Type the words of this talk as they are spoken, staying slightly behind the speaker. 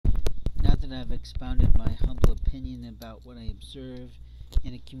that I've expounded my humble opinion about what I observe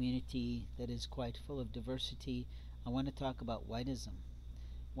in a community that is quite full of diversity, I want to talk about White-Ism.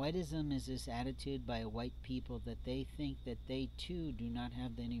 White-Ism is this attitude by white people that they think that they too do not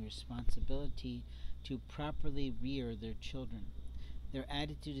have any responsibility to properly rear their children. Their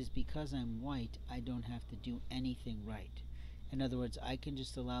attitude is, because I'm white, I don't have to do anything right. In other words, I can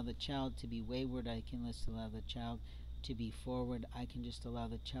just allow the child to be wayward, I can just allow the child to be forward, I can just allow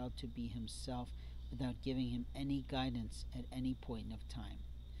the child to be himself without giving him any guidance at any point of time.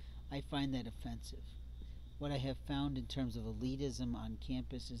 I find that offensive. What I have found in terms of elitism on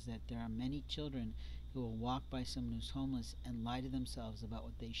campus is that there are many children who will walk by someone who's homeless and lie to themselves about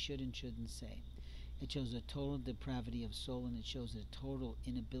what they should and shouldn't say. It shows a total depravity of soul, and it shows a total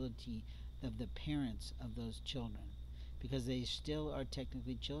inability of the parents of those children, because they still are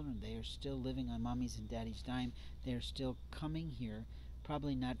technically children. They are still living on mommy's and daddy's dime. They are still coming here,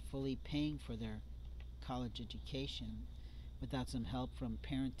 probably not fully paying for their college education, without some help from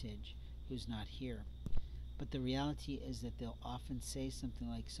parentage who's not here. But the reality is that they'll often say something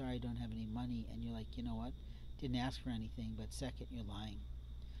like, sorry, I don't have any money, and you're like, you know what, didn't ask for anything, but second, you're lying.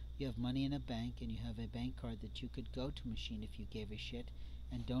 You have money in a bank, and you have a bank card that you could go to a machine if you gave a shit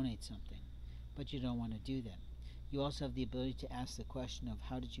and donate something, but you don't want to do that. You also have the ability to ask the question of,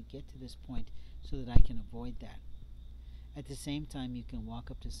 how did you get to this point so that I can avoid that? At the same time, you can walk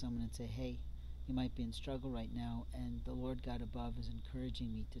up to someone and say, hey, you might be in struggle right now, and the Lord God above is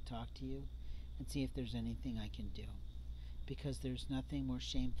encouraging me to talk to you and see if there's anything I can do. Because there's nothing more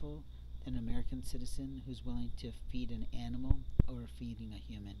shameful than an American citizen who's willing to feed an animal over feeding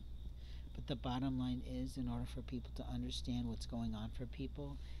a human. But the bottom line is, in order for people to understand what's going on for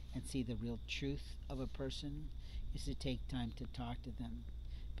people and see the real truth of a person, is to take time to talk to them.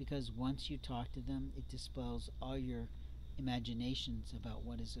 Because once you talk to them, it dispels all your imaginations about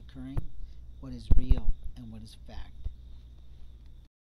what is occurring, what is real, and what is fact.